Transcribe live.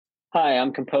Hi,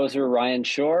 I'm composer Ryan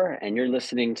Shore, and you're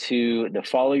listening to the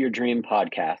Follow Your Dream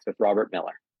podcast with Robert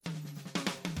Miller.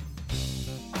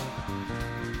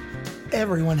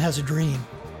 Everyone has a dream.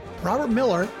 Robert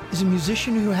Miller is a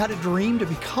musician who had a dream to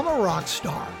become a rock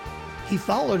star. He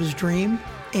followed his dream,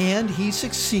 and he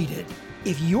succeeded.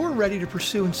 If you're ready to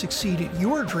pursue and succeed at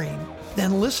your dream,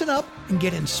 then listen up and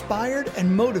get inspired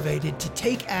and motivated to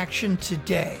take action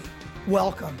today.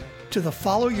 Welcome to the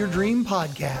Follow Your Dream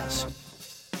podcast.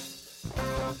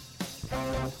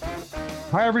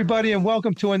 Hi, everybody, and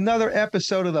welcome to another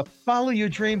episode of the Follow Your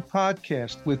Dream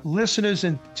podcast with listeners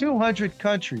in 200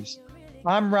 countries.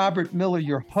 I'm Robert Miller,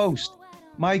 your host.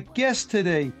 My guest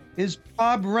today is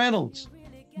Bob Reynolds,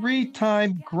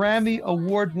 three-time Grammy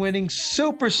Award-winning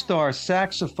superstar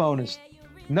saxophonist,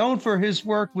 known for his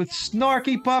work with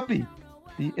Snarky Puppy,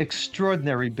 the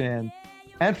extraordinary band,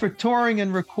 and for touring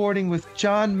and recording with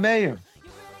John Mayer.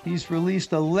 He's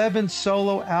released 11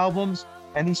 solo albums,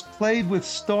 and he's played with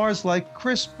stars like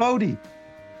Chris Botti,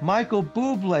 Michael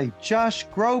Bublé, Josh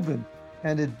Groban,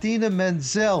 and Idina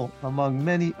Menzel, among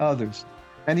many others.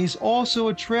 And he's also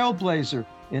a trailblazer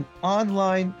in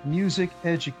online music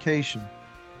education.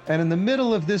 And in the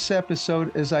middle of this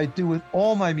episode, as I do with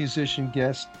all my musician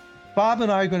guests, Bob and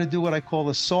I are going to do what I call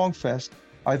a song fest.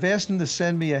 I've asked him to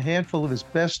send me a handful of his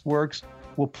best works.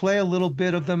 We'll play a little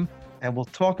bit of them, and we'll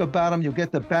talk about them. You'll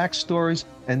get the backstories,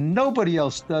 and nobody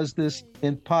else does this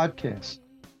in podcasts.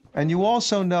 And you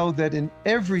also know that in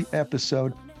every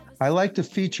episode, I like to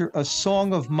feature a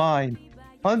song of mine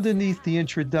underneath the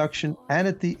introduction and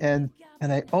at the end,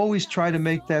 and I always try to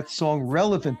make that song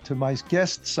relevant to my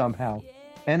guests somehow.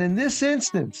 And in this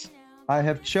instance, I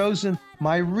have chosen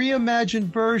my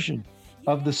reimagined version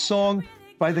of the song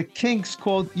by the Kinks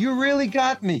called You Really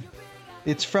Got Me.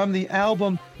 It's from the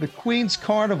album The Queen's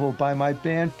Carnival by my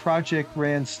band Project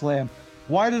Grand Slam.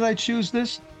 Why did I choose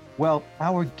this? Well,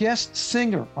 our guest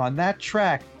singer on that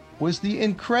track was the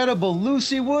incredible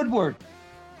Lucy Woodward,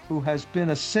 who has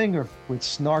been a singer with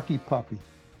Snarky Puppy.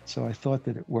 So I thought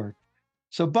that it worked.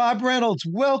 So Bob Reynolds,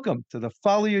 welcome to the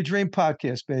Follow Your Dream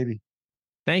podcast, baby.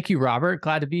 Thank you, Robert.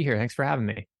 Glad to be here. Thanks for having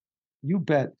me. You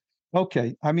bet.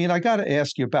 Okay. I got to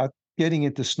ask you about getting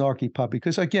into Snarky Puppy,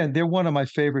 because again, they're one of my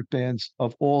favorite bands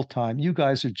of all time. You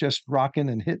guys are just rocking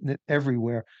and hitting it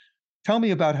everywhere. Tell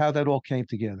me about how that all came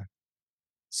together.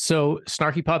 So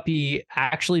Snarky Puppy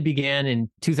actually began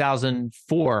in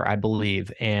 2004, I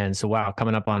believe. And so, wow,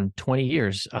 coming up on 20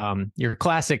 years, your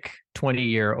classic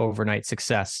 20-year overnight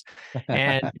success.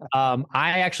 And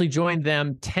I actually joined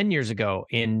them 10 years ago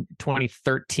in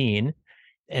 2013.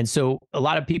 And so a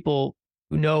lot of people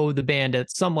who know the band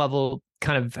at some level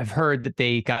kind of have heard that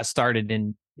they got started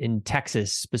in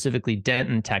Texas, specifically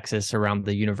Denton, Texas, around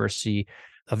the University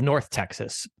of North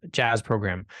Texas jazz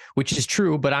program, which is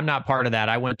true, but I'm not part of that.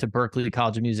 I went to Berklee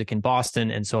College of Music in Boston,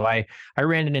 and so I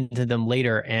ran into them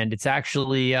later. And it's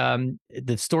actually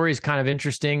the story is kind of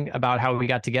interesting about how we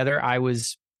got together. I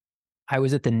was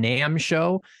at the NAMM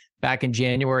show back in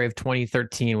January of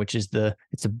 2013, which is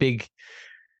it's a big,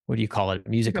 what do you call it?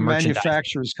 Music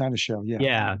manufacturers kind of show. Yeah.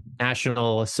 Yeah.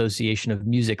 National Association of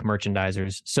Music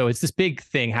Merchandisers. So it's this big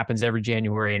thing, happens every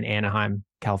January in Anaheim,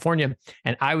 California.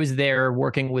 And I was there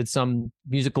working with some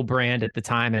musical brand at the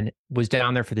time and was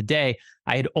down there for the day.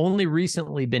 I had only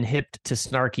recently been hipped to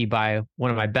Snarky by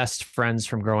one of my best friends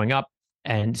from growing up.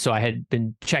 And so I had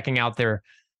been checking out their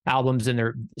albums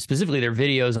and specifically their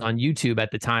videos on YouTube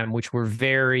at the time, which were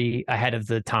very ahead of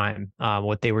the time.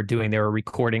 What they were doing, they were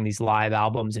recording these live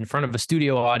albums in front of a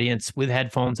studio audience with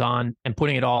headphones on and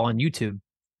putting it all on YouTube.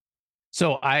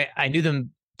 So I knew them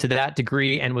to that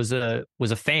degree and was a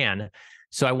fan.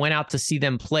 So I went out to see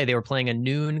them play. They were playing a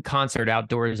noon concert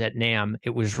outdoors at NAMM.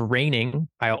 It was raining.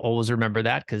 I always remember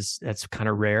that because that's kind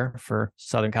of rare for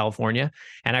Southern California.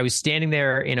 And I was standing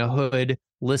there in a hood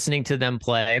listening to them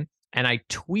play. And I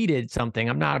tweeted something.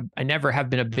 I never have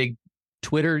been a big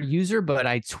Twitter user, but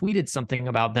I tweeted something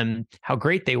about them, how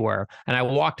great they were. And I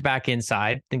walked back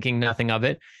inside thinking nothing of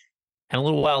it. And a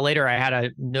little while later, I had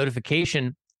a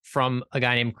notification from a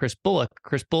guy named Chris Bullock.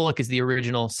 Chris Bullock is the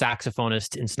original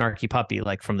saxophonist in Snarky Puppy,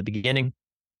 like from the beginning.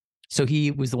 So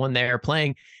he was the one there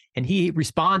playing, and he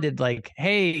responded like,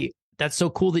 "Hey, that's so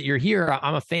cool that you're here.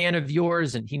 I'm a fan of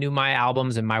yours." And he knew my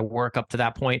albums and my work up to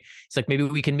that point. It's like, maybe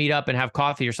we can meet up and have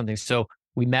coffee or something. So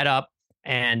we met up,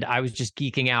 and I was just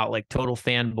geeking out, like total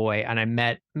fanboy. And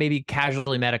I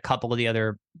casually met a couple of the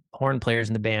other horn players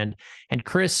in the band. And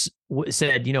Chris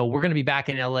said, we're going to be back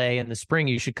in LA in the spring.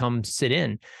 You should come sit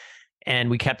in. And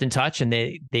we kept in touch, and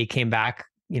they came back,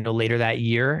 later that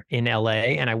year in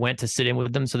LA, and I went to sit in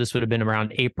with them. So this would have been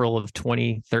around April of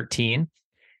 2013.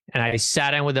 And I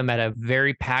sat in with them at a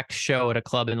very packed show at a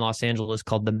club in Los Angeles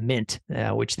called The Mint,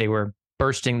 which they were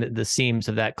bursting the seams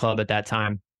of that club at that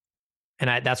time.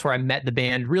 And that's where I met the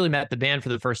band, really met the band for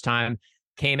the first time.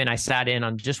 Came in, I sat in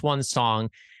on just one song,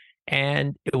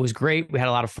 and it was great. We had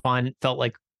a lot of fun, felt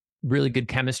like really good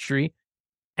chemistry.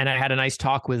 And I had a nice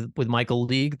talk with Michael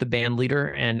League, the band leader.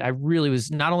 And I really was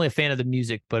not only a fan of the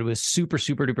music, but was super,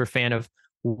 super duper fan of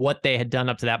what they had done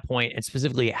up to that point, and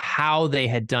specifically how they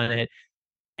had done it.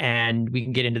 And we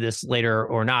can get into this later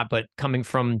or not, but coming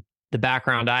from the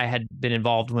background I had been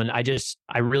involved when,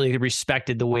 I really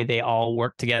respected the way they all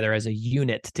worked together as a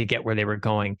unit to get where they were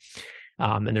going.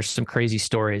 And there's some crazy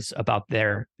stories about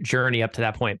their journey up to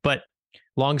that point. But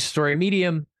long story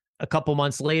medium, a couple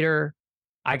months later,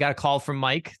 I got a call from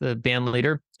Mike, the band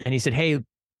leader, and he said, "Hey,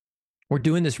 we're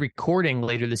doing this recording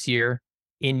later this year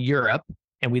in Europe,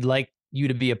 and we'd like you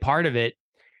to be a part of it."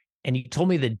 And he told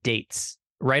me the dates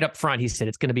right up front. He said,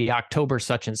 "It's going to be October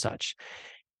such and such."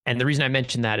 And the reason I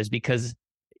mentioned that is because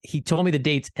he told me the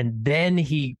dates, and then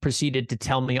he proceeded to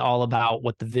tell me all about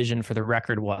what the vision for the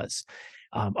record was.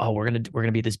 We're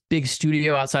gonna be this big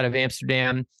studio outside of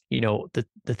Amsterdam. You know,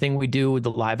 the thing we do with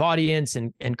the live audience,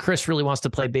 and Chris really wants to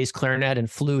play bass clarinet and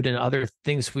flute and other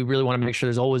things. We really want to make sure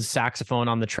there's always saxophone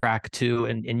on the track too,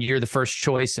 and you're the first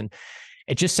choice. And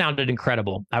it just sounded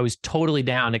incredible. I was totally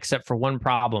down, except for one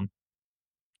problem.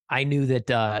 I knew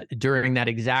that during that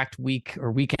exact week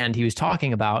or weekend he was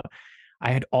talking about,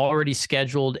 I had already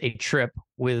scheduled a trip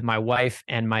with my wife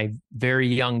and my very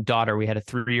young daughter. We had a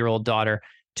 3-year-old daughter,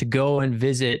 to go and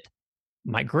visit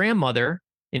my grandmother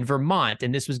in Vermont.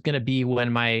 And this was going to be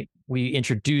when we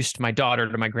introduced my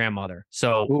daughter to my grandmother.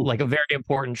 So like a very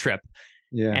important trip.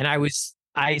 Yeah.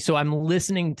 And so I'm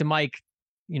listening to Mike,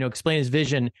 explain his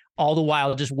vision, all the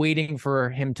while just waiting for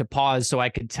him to pause so I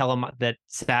could tell him that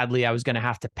sadly I was going to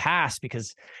have to pass,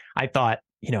 because I thought,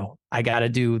 I got to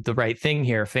do the right thing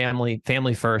here. Family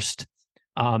first.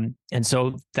 And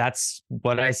so that's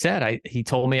what I said. He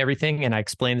told me everything, and I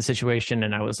explained the situation,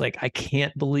 and I was like, I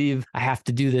can't believe I have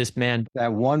to do this, man.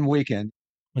 That one weekend.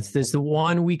 It's the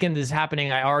one weekend that's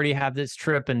happening. I already have this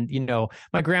trip. And,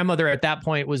 my grandmother at that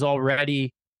point was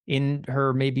already in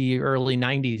her maybe early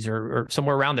 90s or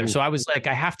somewhere around there. So I was like,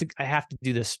 I have to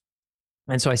do this.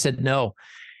 And so I said no.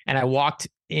 And I walked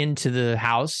into the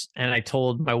house and I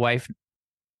told my wife,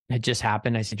 had just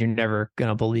happened. I said, "You're never going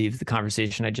to believe the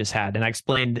conversation I just had." And I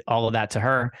explained all of that to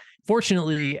her.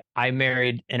 Fortunately, I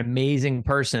married an amazing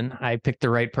person. I picked the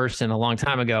right person a long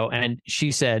time ago. And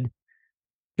she said,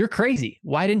 "You're crazy.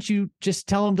 Why didn't you just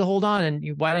tell him to hold on?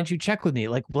 And why didn't you check with me?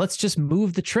 Like, let's just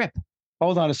move the trip."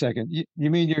 Hold on a second.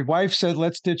 You mean your wife said,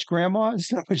 "Let's ditch grandma"? Is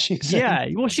that what she said?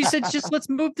 Yeah. Well, she said, just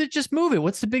move it.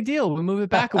 What's the big deal? We'll move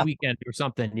it back a weekend or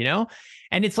something,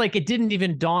 And it's like, it didn't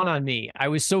even dawn on me. I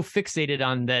was so fixated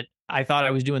on that. I thought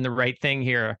I was doing the right thing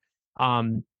here.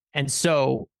 And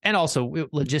also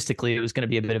logistically, it was going to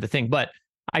be a bit of a thing. But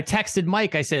I texted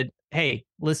Mike. I said, "Hey,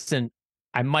 listen,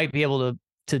 I might be able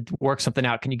to work something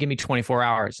out. Can you give me 24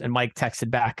 hours? And Mike texted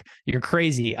back, "You're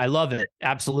crazy. I love it.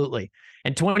 Absolutely."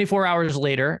 And 24 hours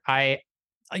later, I,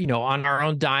 on our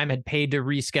own dime, had paid to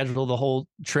reschedule the whole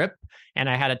trip. And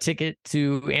I had a ticket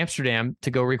to Amsterdam to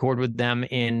go record with them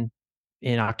in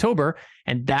October.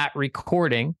 And that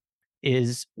recording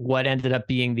is what ended up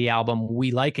being the album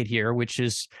We Like It Here, which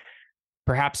is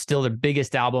perhaps still the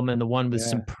biggest album, and the one with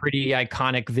some pretty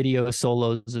iconic video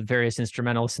solos of various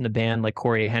instrumentalists in the band, like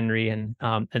Corey Henry and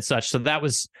such. So that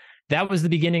was the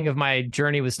beginning of my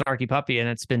journey with Snarky Puppy, and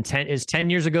it's 10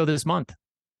 years ago this month.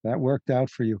 That worked out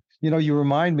for you. You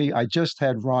remind me, I just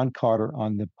had Ron Carter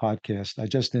on the podcast. I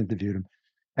just interviewed him,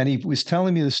 and he was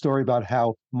telling me the story about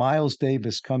how Miles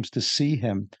Davis comes to see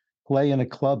him play in a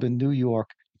club in New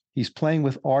York. He's playing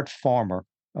with Art Farmer,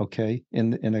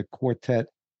 in a quartet.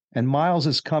 And Miles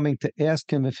is coming to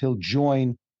ask him if he'll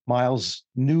join Miles'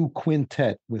 new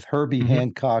quintet with Herbie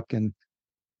Hancock and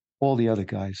all the other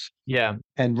guys. Yeah.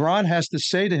 And Ron has to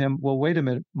say to him, "Well, wait a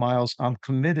minute, Miles, I'm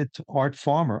committed to Art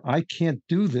Farmer. I can't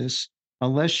do this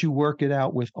unless you work it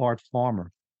out with Art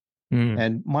Farmer."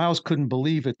 And Miles couldn't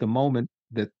believe at the moment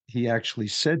that he actually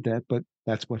said that, but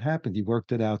that's what happened. He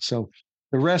worked it out. So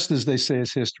the rest, as they say,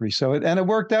 is history. So it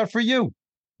worked out for you.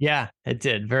 Yeah, it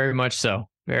did. Very much so.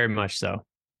 Very much so.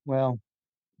 Well,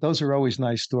 those are always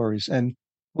nice stories. And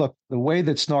look, the way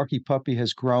that Snarky Puppy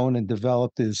has grown and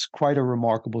developed is quite a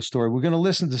remarkable story. We're going to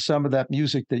listen to some of that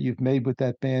music that you've made with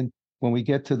that band when we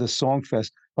get to the Songfest.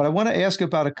 But I want to ask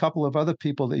about a couple of other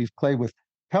people that you've played with.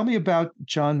 Tell me about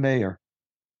John Mayer.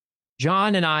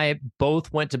 John and I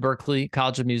both went to Berklee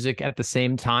College of Music at the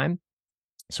same time.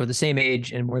 So we're the same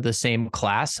age and we're the same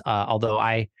class. Although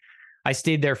I I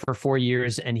stayed there for 4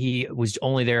 years, and he was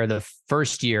only there the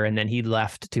first year, and then he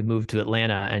left to move to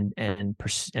Atlanta and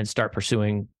start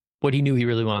pursuing what he knew he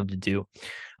really wanted to do.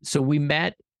 So we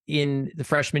met in the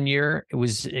freshman year. It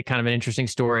was kind of an interesting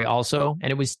story also,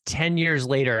 and it was 10 years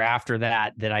later after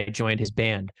that I joined his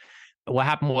band. What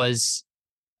happened was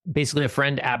basically a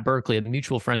friend at Berkeley, a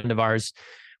mutual friend of ours,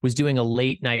 was doing a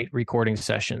late night recording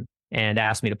session and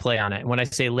asked me to play on it. And when I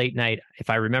say late night, if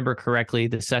I remember correctly,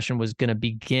 the session was going to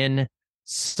begin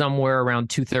somewhere around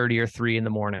 2:30 or 3 in the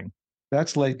morning.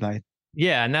 That's late night.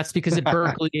 Yeah. And that's because at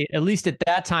Berkeley, at least at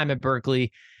that time at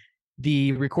Berkeley,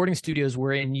 the recording studios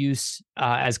were in use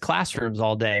as classrooms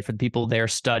all day for the people there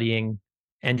studying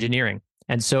engineering.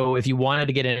 And so if you wanted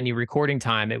to get any recording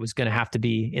time, it was going to have to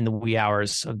be in the wee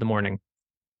hours of the morning.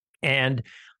 And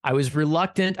I was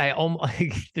reluctant.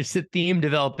 There's a theme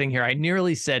developing here. I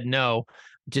nearly said no,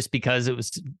 just because it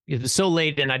was so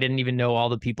late and I didn't even know all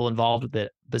the people involved with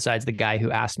it besides the guy who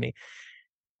asked me.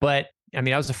 But I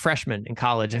mean, I was a freshman in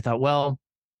college. I thought, well,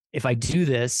 if I do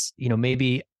this,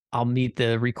 maybe I'll meet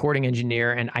the recording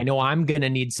engineer, and I know I'm going to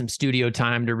need some studio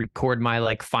time to record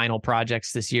my final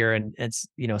projects this year. And it's,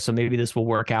 so maybe this will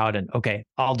work out, and okay,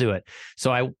 I'll do it.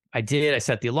 So I did. I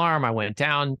set the alarm. I went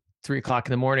down 3:00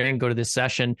 in the morning, go to this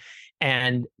session.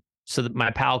 And so that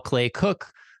my pal Clay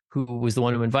Cook, who was the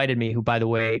one who invited me, who, by the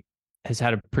way, has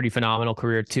had a pretty phenomenal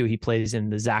career too. He plays in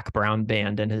the Zach Brown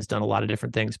band and has done a lot of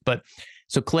different things. But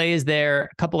so Clay is there,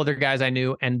 a couple other guys I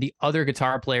knew, and the other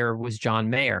guitar player was John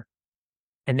Mayer.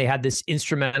 And they had this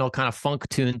instrumental kind of funk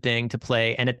tune thing to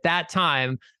play. And at that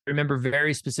time, I remember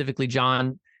very specifically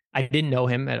John, I didn't know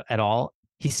him at all.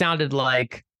 He sounded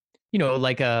like,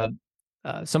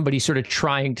 somebody sort of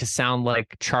trying to sound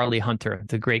like Charlie Hunter,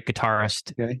 the great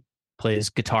guitarist. Okay.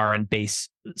 Plays guitar and bass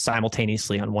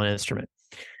simultaneously on one instrument.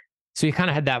 So he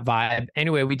kind of had that vibe.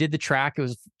 Anyway, we did the track. It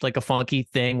was like a funky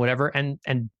thing, whatever. And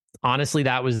honestly,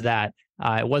 that was that.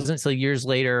 It wasn't until years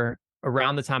later,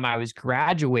 around the time I was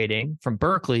graduating from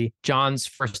Berkeley, John's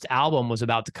first album was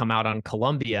about to come out on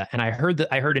Columbia. And I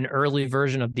heard an early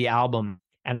version of the album,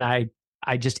 and I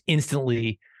just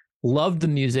instantly loved the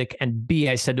music. And B,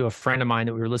 I said to a friend of mine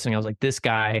that we were listening, I was like, this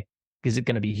guy is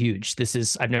going to be huge.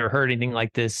 I've never heard anything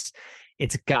like this.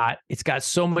 It's got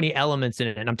so many elements in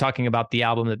it. And I'm talking about the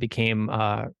album that became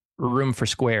Room for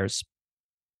Squares.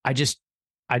 I just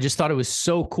thought it was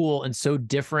so cool and so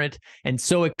different and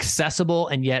so accessible,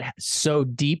 and yet so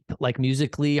deep, like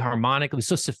musically, harmonically. It was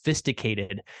so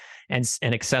sophisticated and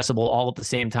accessible all at the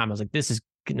same time. I was like, this is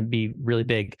going to be really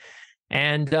big.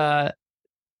 And,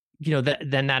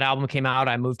 then that album came out.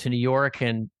 I moved to New York,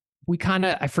 and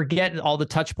I forget all the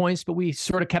touch points, but we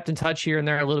sort of kept in touch here and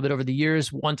there a little bit over the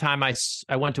years. One time I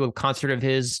went to a concert of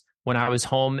his when I was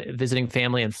home visiting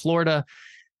family in Florida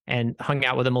and hung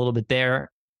out with him a little bit there.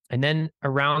 And then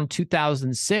around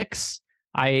 2006,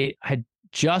 I had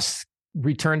just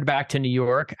returned back to New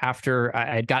York after I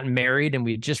had gotten married, and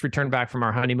we just returned back from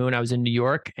our honeymoon. I was in New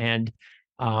York, and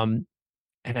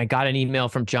I got an email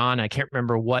from John. I can't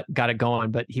remember what got it going,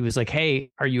 but he was like,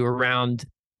 "Hey, are you around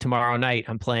tomorrow night?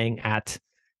 I'm playing at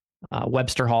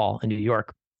Webster Hall in New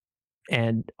York.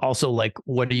 And also, like,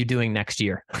 what are you doing next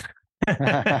year?"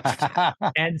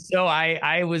 And so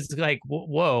I was like,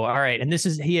 whoa, all right. And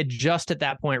he had just at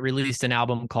that point released an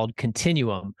album called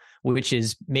Continuum, which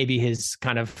is maybe his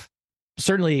kind of,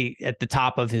 certainly at the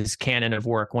top of his canon of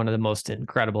work, one of the most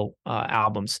incredible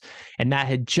albums. And that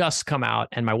had just come out,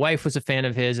 and my wife was a fan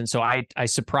of his. And so I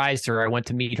surprised her. I went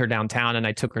to meet her downtown, and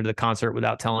I took her to the concert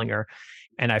without telling her.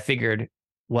 And I figured,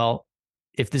 well,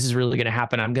 if this is really going to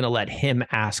happen, I'm going to let him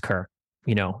ask her,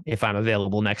 if I'm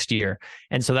available next year.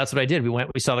 And so that's what I did.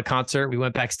 We saw the concert, we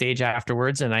went backstage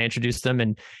afterwards, and I introduced them,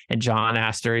 and John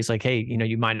asked her, he's like, "Hey,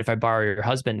 you mind if I borrow your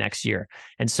husband next year?"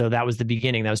 And so that was the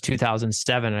beginning. That was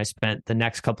 2007. And I spent the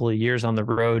next couple of years on the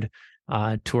road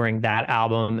touring that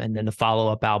album and then the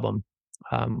follow-up album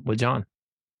with John.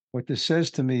 What this says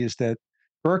to me is that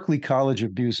Berklee College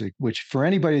of Music, which for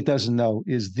anybody that doesn't know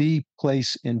is the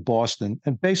place in Boston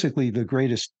and basically the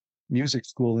greatest music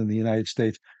school in the United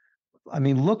States. I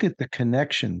mean, look at the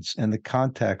connections and the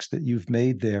contacts that you've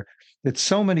made there that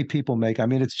so many people make. I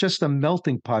mean, it's just a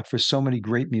melting pot for so many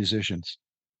great musicians.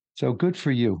 So good for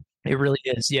you. It really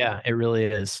is. Yeah, it really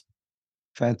is.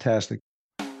 Fantastic.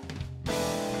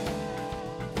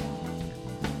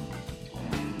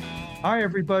 Hi,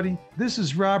 everybody. This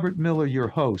is Robert Miller, your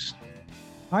host.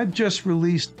 I've just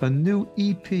released a new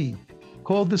EP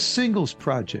called The Singles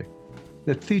Project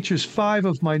that features 5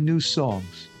 of my new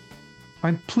songs.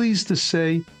 I'm pleased to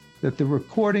say that the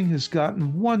recording has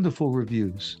gotten wonderful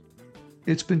reviews.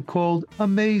 It's been called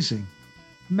amazing,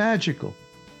 magical,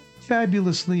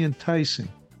 fabulously enticing,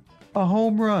 a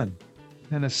home run,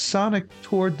 and a sonic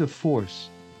tour de force.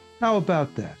 How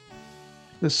about that?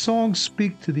 The songs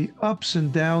speak to the ups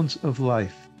and downs of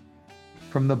life,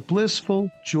 from the blissful,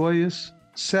 joyous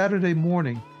Saturday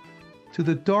morning to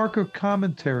the darker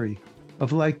commentary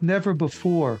of Like Never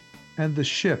Before and The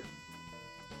Ship.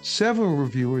 Several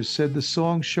reviewers said the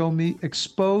songs show me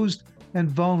exposed and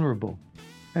vulnerable.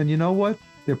 And you know what?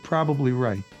 They're probably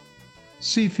right.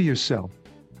 See for yourself.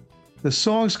 The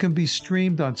songs can be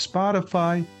streamed on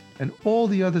Spotify and all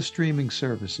the other streaming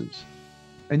services.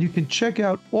 And you can check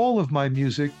out all of my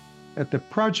music at the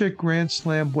Project Grand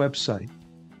Slam website.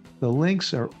 The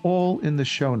links are all in the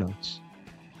show notes.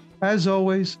 As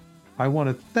always, I want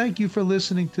to thank you for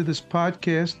listening to this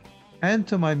podcast and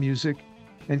to my music,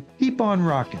 and keep on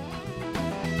rocking.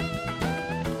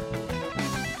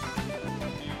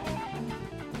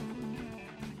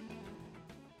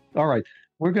 All right,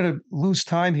 we're going to lose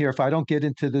time here if I don't get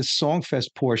into this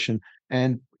Songfest portion.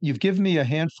 And you've given me a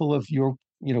handful of your,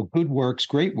 good works,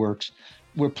 great works.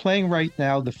 We're playing right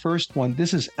now the first one.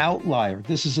 This is Outlier.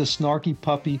 This is a Snarky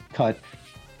Puppy cut.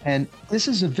 And this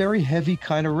is a very heavy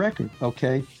kind of record,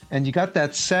 okay? And you got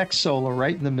that sax solo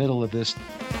right in the middle of this.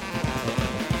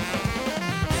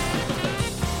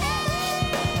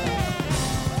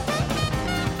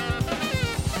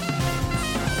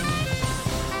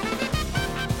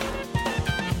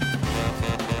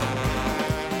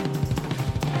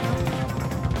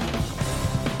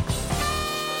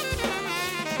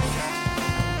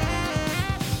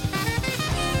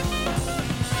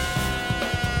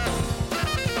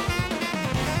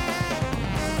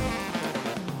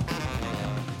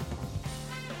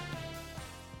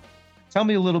 Tell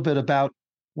me a little bit about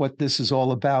what this is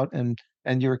all about and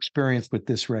your experience with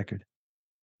this record.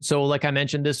 So like I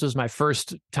mentioned, this was my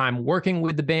first time working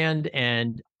with the band,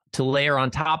 and to layer on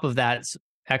top of that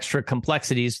extra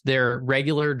complexities, their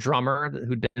regular drummer,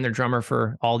 who'd been their drummer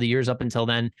for all the years up until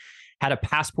then, had a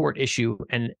passport issue,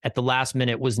 and at the last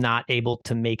minute was not able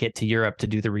to make it to Europe to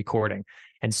do the recording.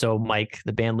 And so Mike,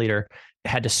 the band leader,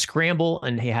 had to scramble,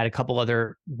 and he had a couple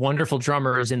other wonderful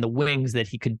drummers in the wings that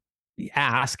he could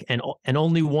ask, and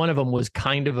only one of them was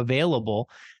kind of available,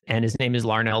 and his name is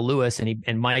Larnell Lewis,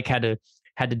 and Mike had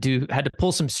to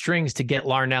pull some strings to get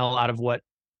Larnell out of what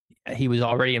he was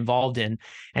already involved in.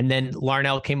 And then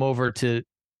Larnell came over to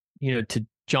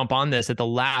jump on this at the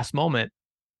last moment.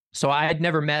 So I had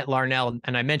never met Larnell,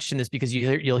 and I mentioned this because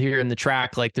you'll hear in the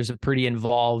track, like, there's a pretty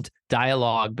involved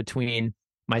dialogue between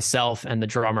myself and the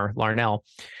drummer Larnell.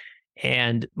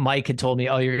 And Mike had told me,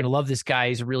 "Oh, you're going to love this guy.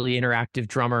 He's a really interactive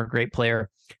drummer, great player."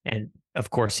 And of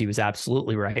course, he was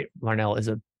absolutely right. Larnell is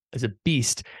a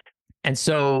beast. And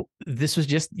so this was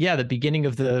just, the beginning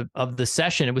of the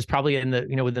session. It was probably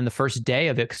within the first day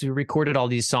of it, because we recorded all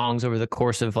these songs over the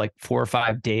course of like 4 or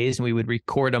 5 days, and we would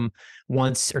record them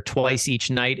once or twice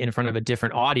each night in front of a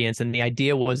different audience. And the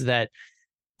idea was that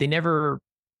they never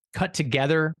cut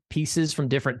together pieces from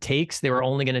different takes. They were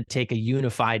only going to take a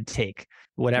unified take.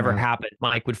 Whatever happened,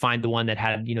 Mike would find the one that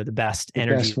had, the best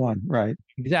energy. Best one, right?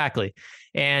 Exactly.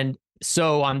 And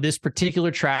so on this particular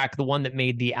track, the one that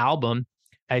made the album,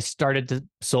 I started to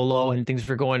solo and things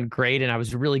were going great. And I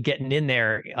was really getting in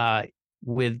there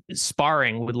with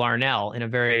sparring with Larnell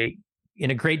in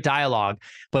a great dialogue.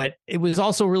 But it was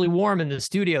also really warm in the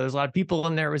studio. There's a lot of people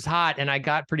in there. It was hot, and I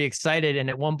got pretty excited. And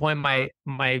at one point,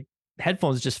 my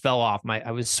headphones just fell off.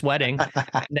 I was sweating.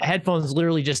 The headphones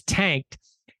literally just tanked.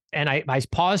 And I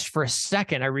paused for a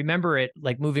second. I remember it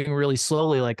like moving really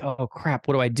slowly, like, oh crap,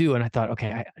 what do I do? And I thought,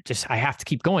 okay, I have to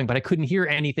keep going, but I couldn't hear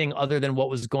anything other than what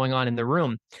was going on in the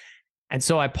room. And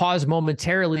so I paused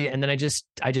momentarily, and then I just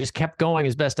kept going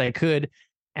as best I could.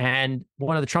 And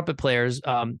one of the trumpet players,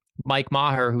 Mike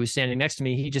Maher, who was standing next to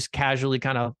me, he just casually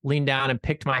kind of leaned down and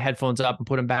picked my headphones up and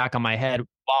put them back on my head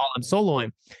while I'm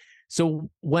soloing. So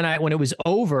when it was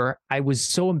over, I was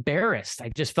so embarrassed. I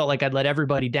just felt like I'd let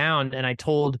everybody down. And I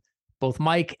told both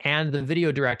Mike and the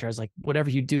video director, I was like, whatever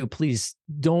you do, please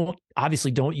don't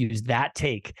use that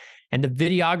take. And the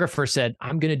videographer said,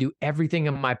 I'm going to do everything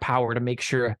in my power to make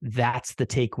sure that's the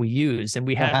take we use. And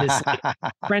we had this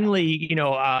friendly,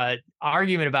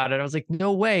 argument about it. I was like,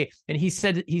 no way. And he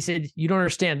said, you don't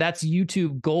understand. That's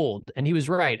YouTube gold. And he was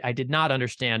right. I did not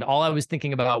understand. All I was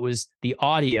thinking about was the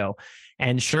audio.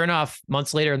 And sure enough,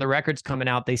 months later, the record's coming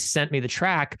out, they sent me the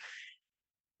track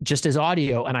just as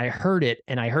audio, and I heard it,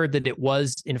 and I heard that it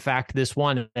was in fact this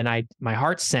one, and my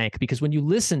heart sank, because when you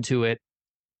listen to it,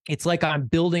 it's like I'm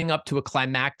building up to a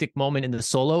climactic moment in the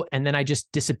solo, and then I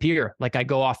just disappear, like I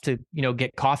go off to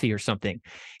get coffee or something.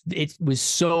 It was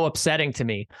so upsetting to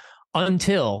me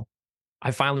until I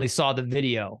finally saw the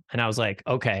video, and I was like,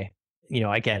 okay,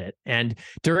 I get it. And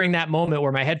during that moment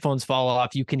where my headphones fall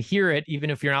off, you can hear it, even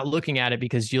if you're not looking at it,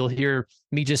 because you'll hear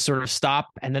me just sort of stop.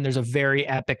 And then there's a very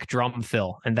epic drum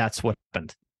fill. And that's what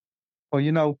happened.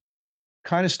 Well,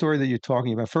 kind of story that you're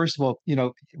talking about. First of all,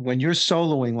 when you're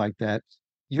soloing like that,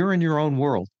 you're in your own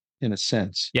world in a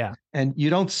sense. Yeah. And you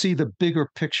don't see the bigger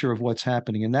picture of what's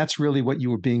happening. And that's really what you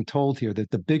were being told here,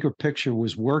 that the bigger picture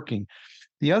was working.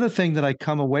 The other thing that I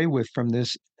come away with from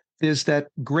this is that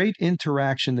great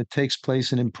interaction that takes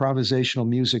place in improvisational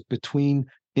music between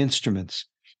instruments.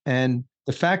 And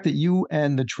the fact that you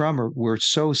and the drummer were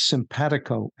so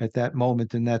simpatico at that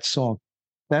moment in that song,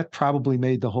 that probably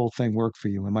made the whole thing work for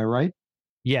you. Am I right?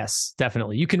 Yes,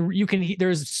 definitely. You can,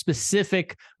 there's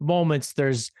specific moments.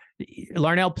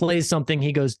 Larnell plays something,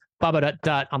 he goes ba ba dot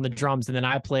dot on the drums, and then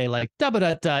I play like da ba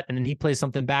dot dot, and then he plays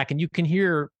something back, and you can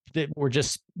hear that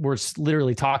we're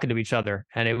literally talking to each other,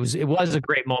 and it was a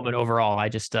great moment overall. I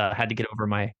just had to get over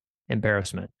my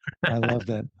embarrassment. I love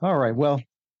that. All right, well,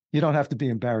 you don't have to be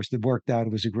embarrassed. It worked out.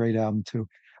 It was a great album too.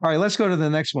 All right, let's go to the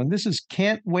next one. This is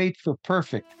Can't Wait for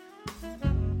Perfect.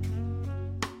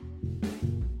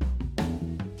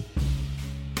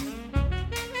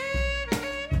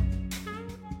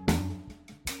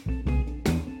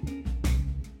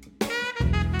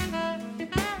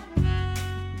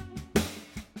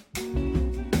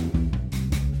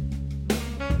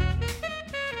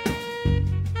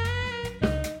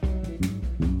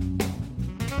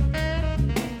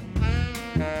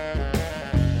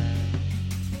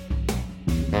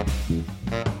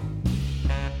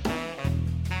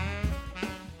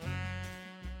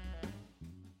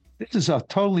 This is a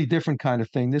totally different kind of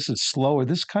thing. This is slower.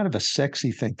 This is kind of a sexy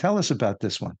thing. Tell us about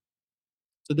this one.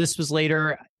 So this was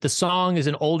later. The song is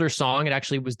an older song. It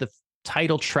actually was the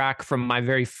title track from my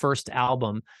very first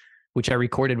album, which I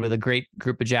recorded with a great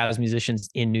group of jazz musicians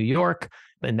in New York.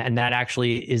 And that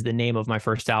actually is the name of my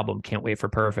first album, Can't Wait for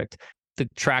Perfect. The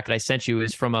track that I sent you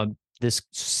is from this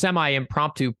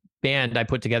semi-impromptu band I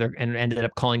put together and ended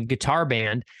up calling Guitar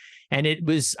Band. And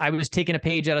I was taking a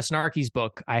page out of Snarky's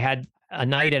book. I had a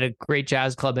night at a great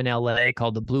jazz club in LA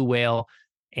called the Blue Whale.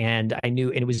 And I knew,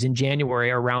 and it was in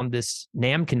January around this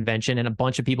NAMM convention, and a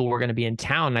bunch of people were going to be in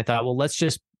town. And I thought, well,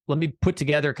 let me put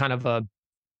together kind of a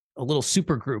little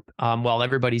super group while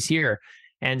everybody's here.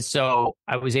 And so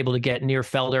I was able to get Nir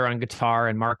Felder on guitar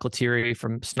and Mark Lettieri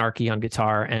from Snarky on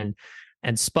guitar and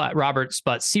Robert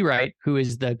Sput Seawright, who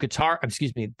is the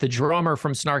drummer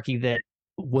from Snarky that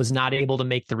was not able to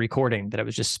make the recording that I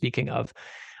was just speaking of.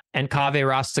 And Kaveh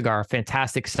Rastegar,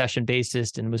 fantastic session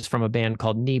bassist, and was from a band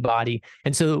called Knee Botti.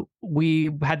 And so we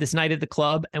had this night at the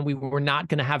club, and we were not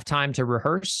going to have time to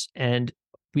rehearse, and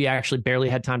we actually barely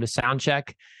had time to sound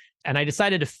check. And I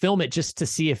decided to film it just to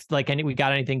see if we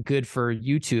got anything good for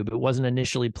YouTube. It wasn't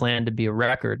initially planned to be a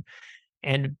record.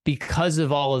 And because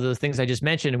of all of the things I just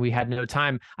mentioned, and we had no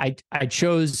time, I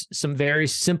chose some very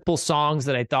simple songs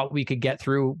that I thought we could get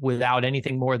through without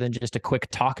anything more than just a quick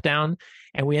talk down.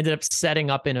 And we ended up setting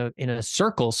up in a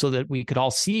circle so that we could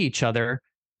all see each other,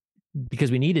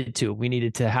 because we needed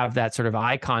to have that sort of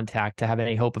eye contact to have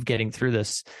any hope of getting through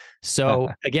this. So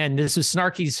again, this was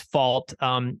Snarky's fault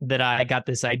that I got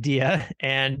this idea,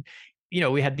 and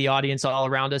we had the audience all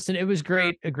around us, and it was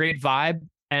great, a great vibe.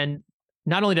 And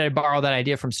not only did I borrow that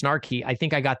idea from Snarky, I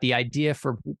think I got the idea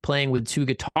for playing with two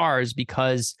guitars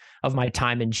because of my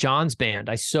time in John's band.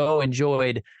 I so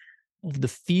enjoyed the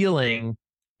feeling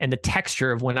and the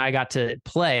texture of when I got to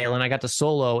play, when I got to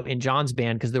solo in John's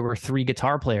band, because there were three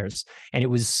guitar players, and it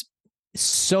was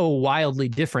so wildly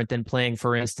different than playing,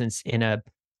 for instance, in a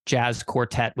jazz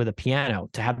quartet with a piano.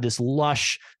 To have this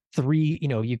lush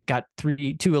you've got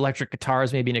two electric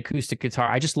guitars, maybe an acoustic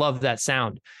guitar. I just love that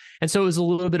sound. And so it was a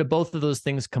little bit of both of those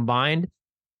things combined.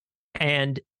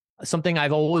 And something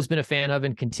I've always been a fan of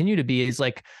and continue to be is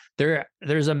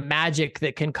there's a magic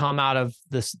that can come out of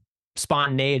this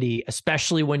spontaneity,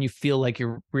 especially when you feel like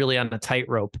you're really on a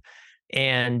tightrope.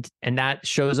 And that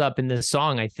shows up in this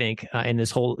song, I think, in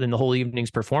the whole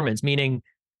evening's performance, meaning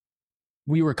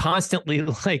we were constantly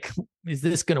like, is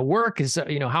this going to work?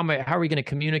 How are we going to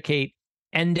communicate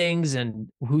endings and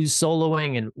who's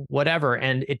soloing and whatever?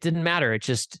 And it didn't matter. It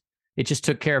just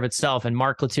took care of itself. And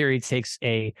Mark Lettieri takes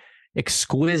a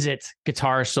exquisite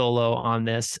guitar solo on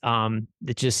this.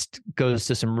 It just goes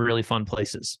to some really fun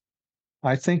places.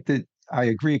 I think that I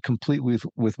agree completely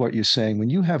with what you're saying. When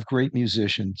you have great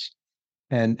musicians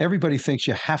and everybody thinks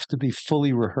you have to be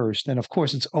fully rehearsed, and of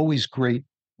course it's always great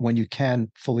when you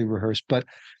can fully rehearse, but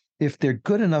if they're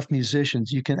good enough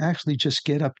musicians, you can actually just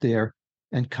get up there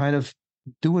and kind of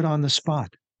do it on the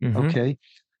spot. Mm-hmm. Okay.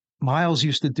 Miles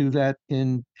used to do that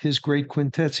in his great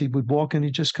quintets. He would walk and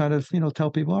he just kind of, tell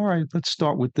people, all right, let's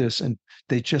start with this. And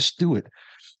they just do it.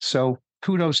 So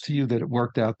kudos to you that it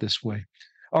worked out this way.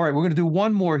 All right, we're going to do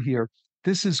one more here.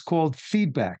 This is called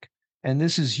Feedback. And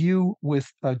this is you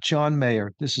with John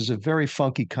Mayer. This is a very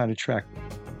funky kind of track.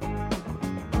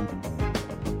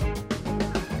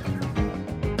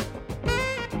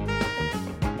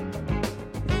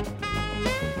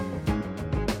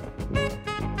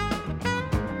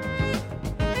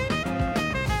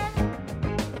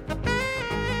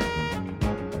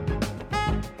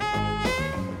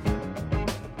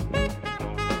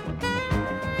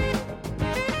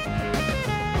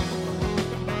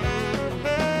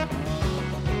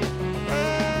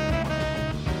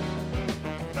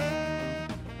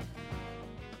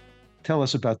 Tell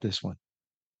us about this one.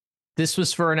 This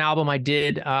was for an album I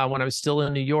did when I was still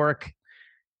in New York,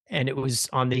 and it was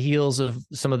on the heels of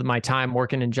some of my time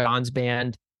working in John's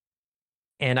band.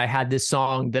 And I had this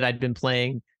song that I'd been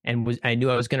playing and I knew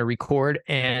I was going to record.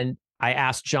 And I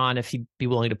asked John if he'd be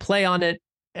willing to play on it.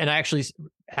 And I actually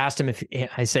asked him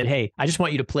I said, hey, I just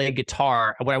want you to play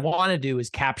guitar. What I want to do is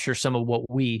capture some of what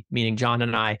we, meaning John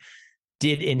and I,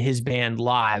 did in his band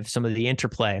live, some of the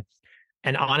interplay.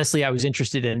 And honestly, I was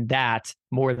interested in that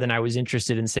more than I was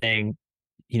interested in saying,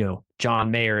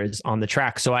 John Mayer is on the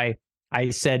track. So I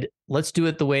said, let's do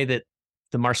it the way that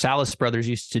the Marsalis brothers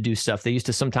used to do stuff. They used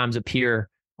to sometimes appear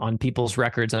on people's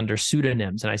records under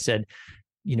pseudonyms. And I said,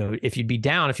 if you'd be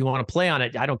down, if you want to play on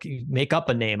it, I don't make up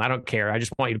a name. I don't care. I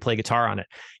just want you to play guitar on it.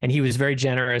 And he was very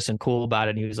generous and cool about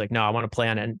it. And he was like, no, I want to play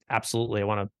on it. And absolutely.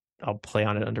 I'll play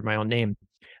on it under my own name.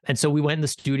 And so we went in the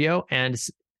studio and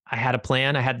I had a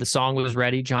plan. I had the song was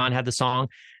ready. John had the song.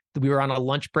 We were on a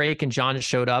lunch break and John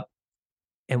showed up.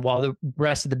 And while the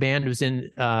rest of the band was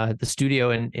in the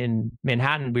studio in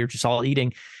Manhattan, we were just all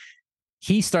eating.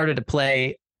 He started to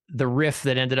play the riff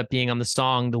that ended up being on the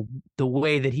song. The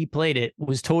way that he played it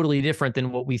was totally different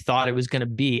than what we thought it was going to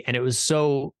be. And it was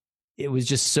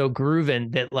just so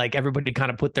grooving that like everybody kind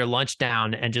of put their lunch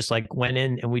down and just like went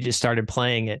in and we just started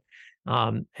playing it.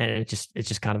 And it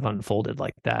just kind of unfolded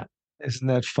like that. Isn't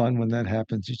that fun when that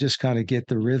happens? You just kind of get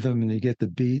the rhythm and you get the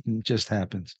beat and it just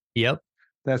happens. Yep.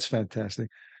 That's fantastic.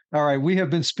 All right. We have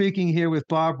been speaking here with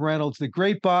Bob Reynolds, the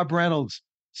great Bob Reynolds,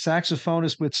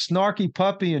 saxophonist with Snarky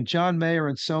Puppy and John Mayer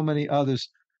and so many others.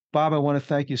 Bob, I want to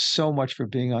thank you so much for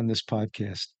being on this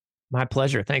podcast. My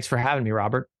pleasure. Thanks for having me,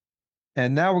 Robert.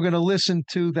 And now we're going to listen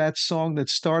to that song that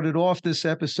started off this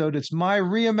episode. It's my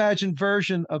reimagined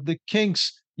version of the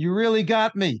Kinks' You Really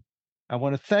Got Me. I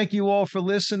want to thank you all for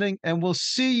listening, and we'll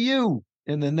see you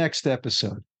in the next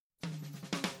episode.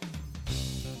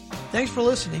 Thanks for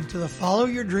listening to the Follow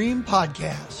Your Dream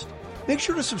podcast. Make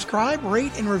sure to subscribe,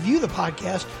 rate, and review the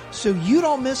podcast so you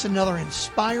don't miss another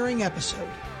inspiring episode.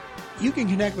 You can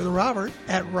connect with Robert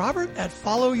at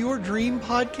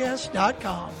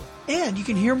followyourdreampodcast.com. And you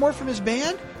can hear more from his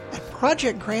band at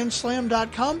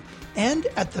projectgrandslam.com and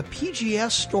at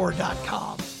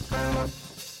thepgsstore.com.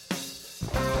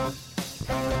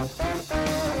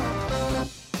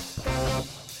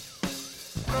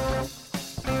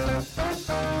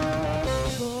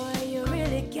 Boy, you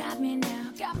really got me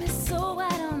now. Got me so I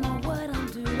don't know what I'm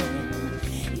doing.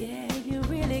 Yeah, you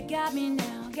really got me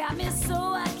now. Got me so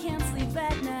I can't sleep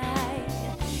at night.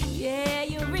 Yeah,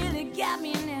 you really got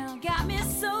me now. Got me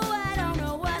so I don't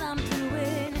know what I'm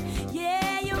doing.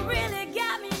 Yeah, you really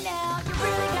got me now. You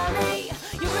really got me.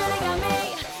 You really got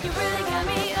me. You really got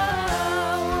me.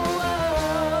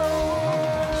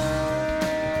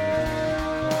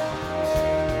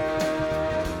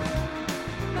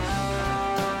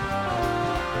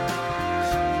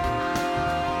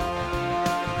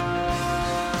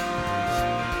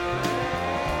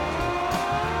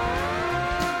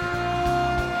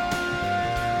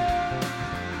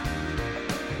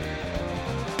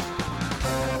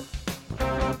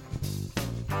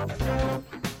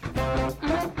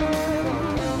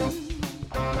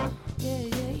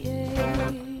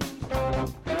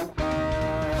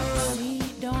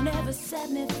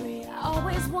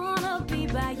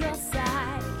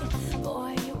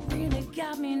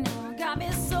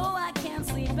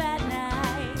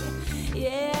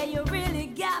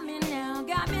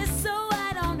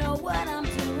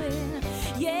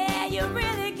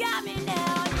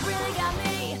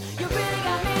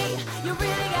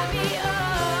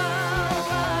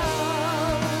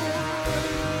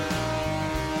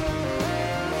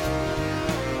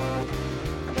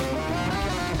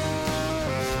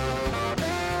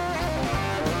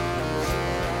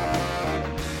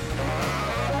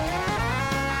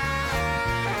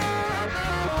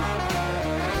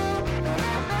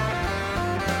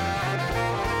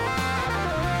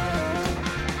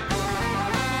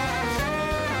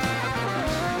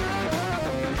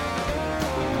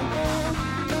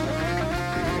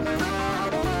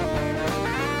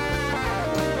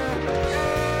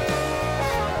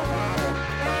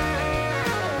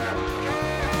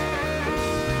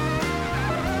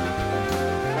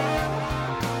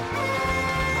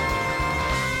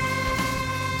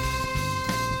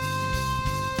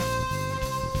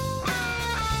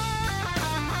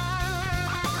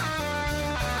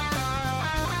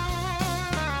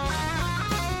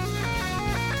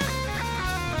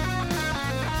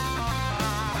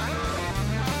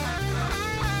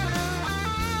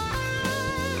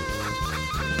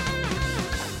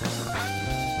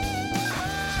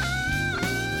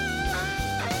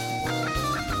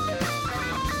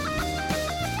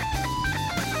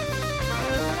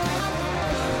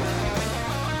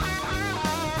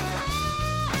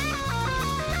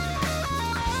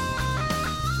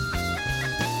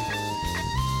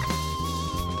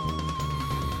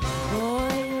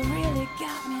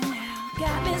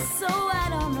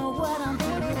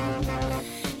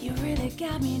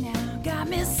 now, got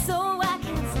me so I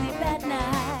can't sleep at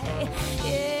night.